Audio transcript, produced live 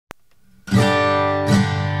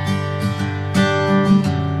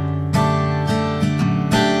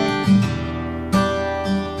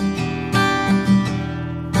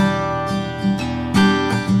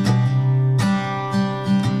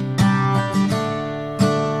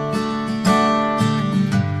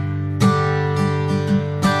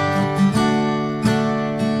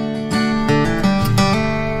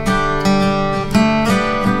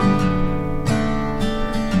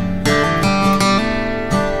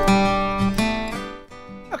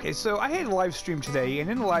Okay, so I had a live stream today, and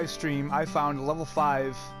in the live stream I found a level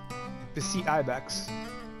 5 beceite ibex.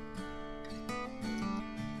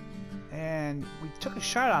 And we took a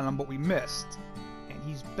shot on him, but we missed. And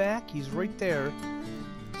he's back, he's right there.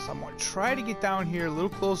 So I'm going to try to get down here a little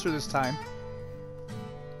closer this time.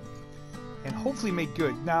 And hopefully make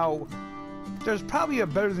good. Now, there's probably a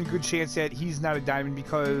better than good chance that he's not a diamond,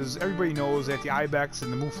 because everybody knows that the ibex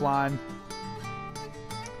and the mouflon,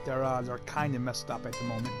 they're kind of messed up at the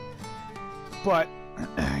moment. But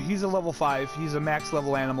he's a level 5. He's a max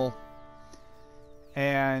level animal.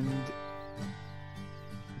 And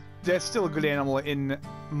that's still a good animal in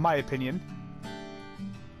my opinion.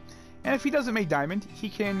 And if he doesn't make diamond, he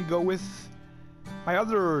can go with my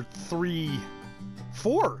other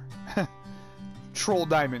 4 troll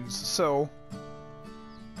diamonds. So,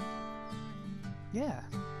 yeah.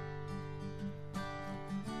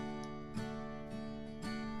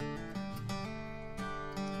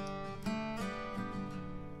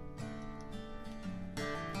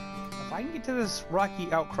 If I can get to this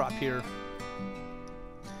rocky outcrop here,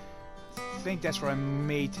 I think that's where I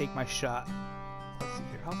may take my shot. Let's see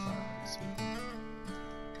here, how far is he?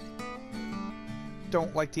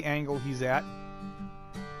 Don't like the angle he's at.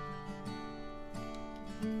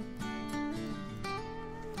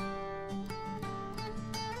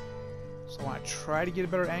 So I want to try to get a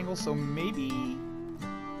better angle, so maybe...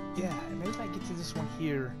 yeah, maybe if I get to this one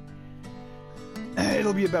here,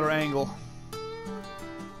 it'll be a better angle.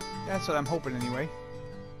 That's what I'm hoping anyway.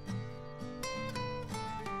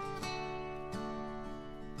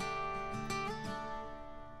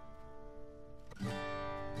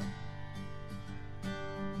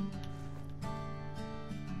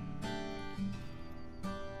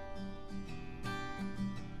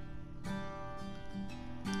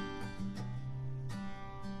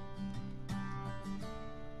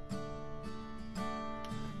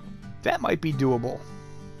 That might be doable.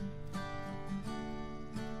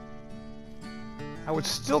 I would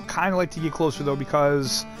still kind of like to get closer though,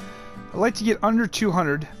 because I'd like to get under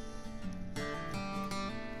 200.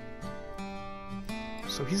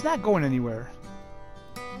 So he's not going anywhere.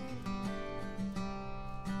 I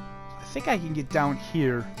think I can get down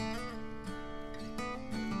here.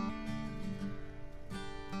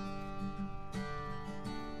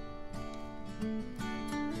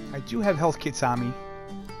 I do have health kits on me.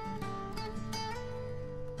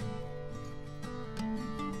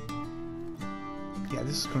 Yeah,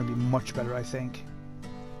 this is going to be much better, I think.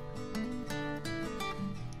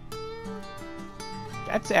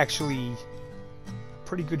 That's actually a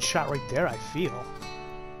pretty good shot right there, I feel.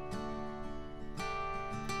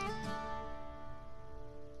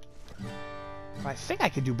 I think I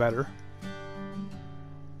could do better.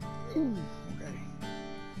 Ooh, okay. I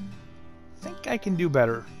think I can do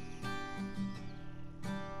better.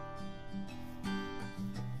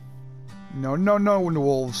 No, no, no,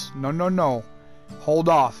 wolves. No, no, no. Hold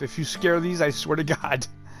off. If you scare these, I swear to God.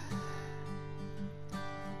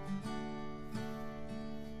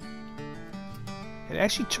 It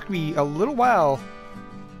actually took me a little while for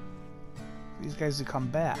these guys to come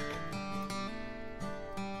back.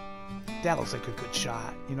 That looks like a good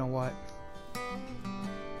shot. You know what?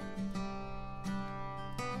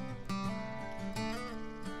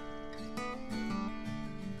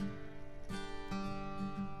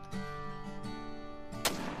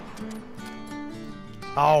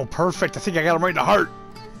 Oh, perfect. I think I got him right in the heart.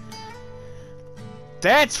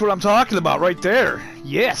 That's what I'm talking about right there.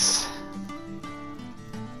 Yes.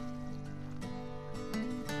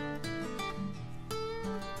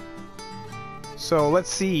 So let's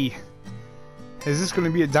see. Is this going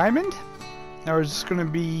to be a diamond? Or is this going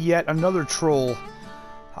to be yet another troll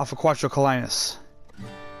off of Quattrocalinus?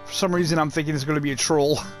 For some reason I'm thinking it's going to be a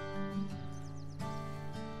troll.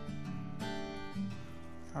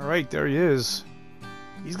 Alright, there he is.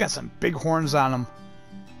 He's got some big horns on him.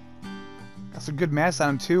 Got some good mass on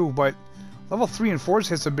him too, but level 3 and 4s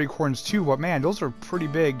has some big horns too, but man, those are pretty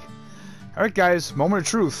big. Alright guys, moment of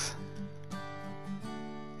truth.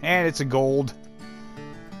 And it's a gold.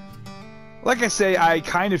 Like I say, I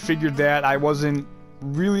kind of figured that. I wasn't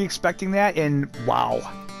really expecting that, and wow.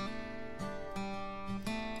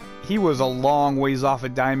 He was a long ways off a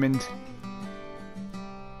diamond.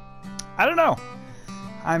 I don't know.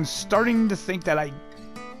 I'm starting to think that I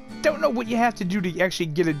don't know what you have to do to actually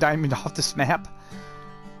get a diamond off this map.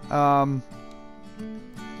 You know,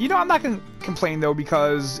 I'm not going to complain though,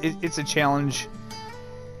 because it's a challenge.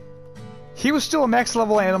 He was still a max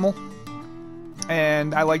level animal,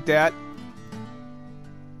 and I like that.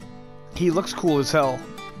 He looks cool as hell.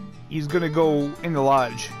 He's going to go in the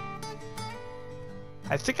lodge.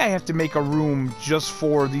 I think I have to make a room just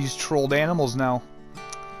for these trolled animals now.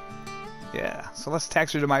 Yeah, so let's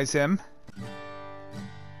taxidermize him.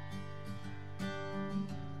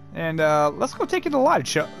 And let's go take it to the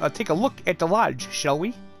lodge. Take a look at the lodge, shall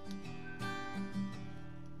we?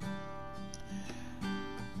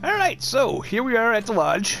 Alright, so here we are at the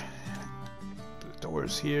lodge. The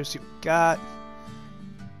doors here, see what we got.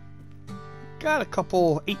 Got a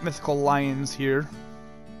couple 8 mythical lions here.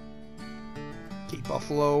 Cape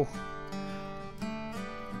buffalo.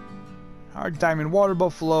 Our diamond water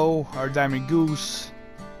buffalo. Our diamond goose.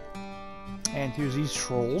 And here's these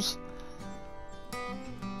trolls.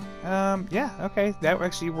 Yeah, okay, that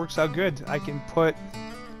actually works out good. I can put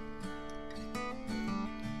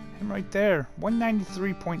him right there.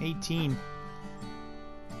 193.18.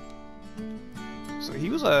 So he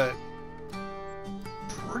was a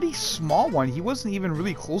pretty small one. He wasn't even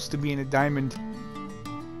really close to being a diamond.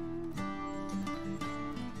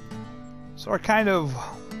 So our kind of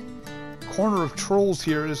corner of trolls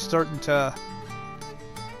here is starting to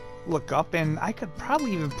look up, and I could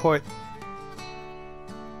probably even put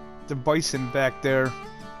the bison back there.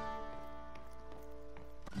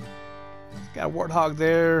 Got a warthog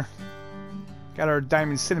there. Got our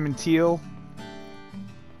diamond cinnamon teal.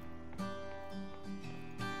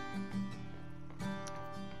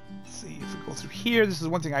 Let's see if we go through here. This is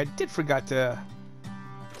one thing I did forget to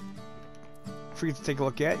take a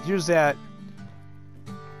look at. Here's that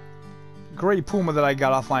gray puma that I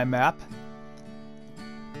got off my map.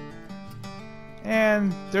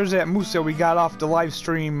 And there's that moose that we got off the live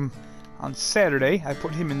stream on Saturday. I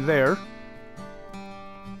put him in there.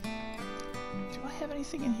 Do I have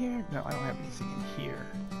anything in here? No, I don't have anything in here.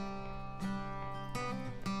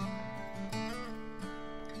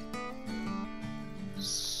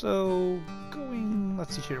 So, going...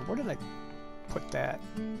 Let's see here. Where did I put that?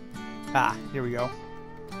 Ah, here we go.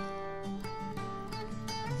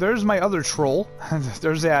 There's my other troll.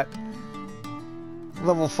 There's that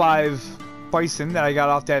level 5... bison that I got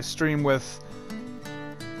off that stream with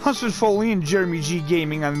Huntsman Foley and Jeremy G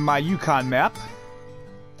Gaming on my Yukon map.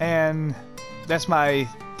 And that's my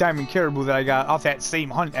diamond caribou that I got off that same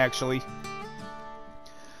hunt, actually.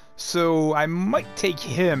 So I might take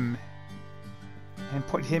him and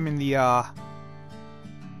put him in the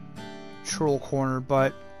troll corner,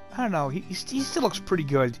 but I don't know, he still looks pretty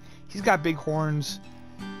good. He's got big horns.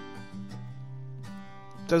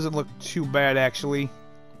 Doesn't look too bad, actually.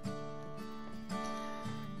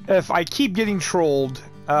 If I keep getting trolled,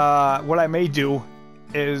 what I may do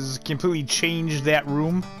is completely change that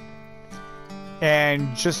room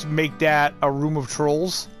and just make that a room of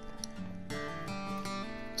trolls.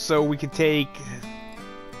 So we could take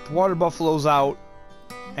the water buffaloes out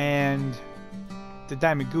and the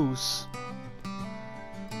diamond goose.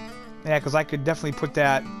 Yeah, because I could definitely put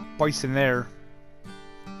that bison there.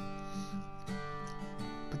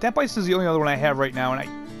 But that bison is the only other one I have right now, and I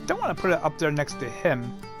don't want to put it up there next to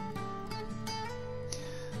him.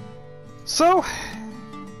 So,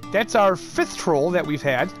 that's our 5th troll that we've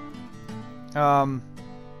had.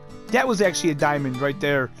 That was actually a diamond right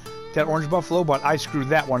there, that orange buffalo, but I screwed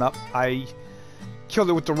that one up. I killed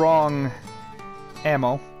it with the wrong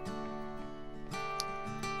ammo.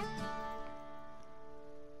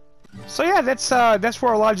 So yeah, that's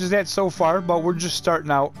where our lodge is at so far, but we're just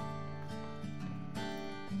starting out.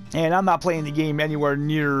 And I'm not playing the game anywhere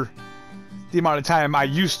near the amount of time I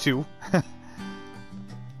used to.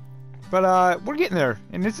 But we're getting there,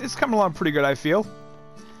 and it's coming along pretty good, I feel.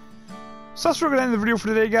 So that's where we're going to end the video for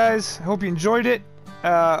today, guys. I hope you enjoyed it.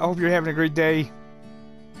 I hope you're having a great day.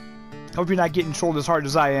 Hope you're not getting trolled as hard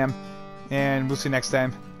as I am. And we'll see you next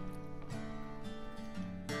time.